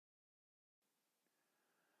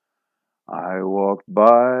I walked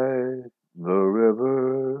by the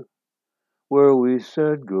river where we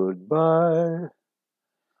said goodbye.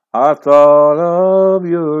 I thought of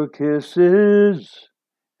your kisses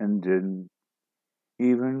and didn't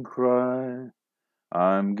even cry.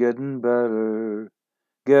 I'm getting better,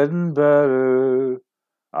 getting better.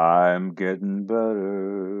 I'm getting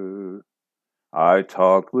better. I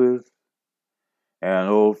talked with an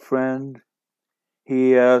old friend.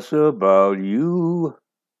 He asked about you.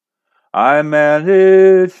 I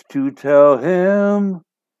managed to tell him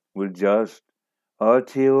with just a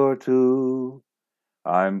tear or two.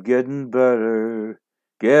 I'm getting better,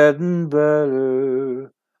 getting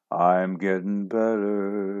better. I'm getting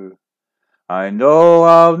better. I know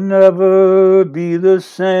I'll never be the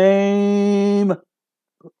same.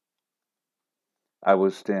 I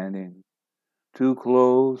was standing too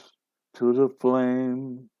close to the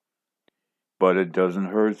flame, but it doesn't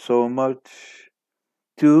hurt so much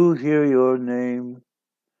to hear your name.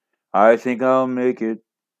 I think I'll make it.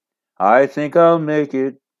 I think I'll make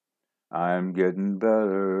it. I'm getting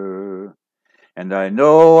better. And I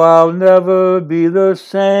know I'll never be the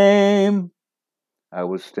same. I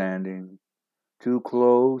was standing too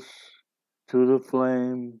close to the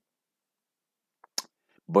flame,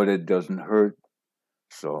 but it doesn't hurt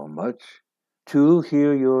so much to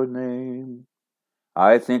hear your name.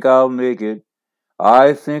 I think I'll make it.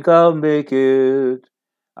 I think I'll make it.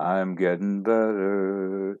 I'm getting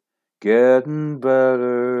better, getting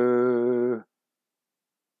better.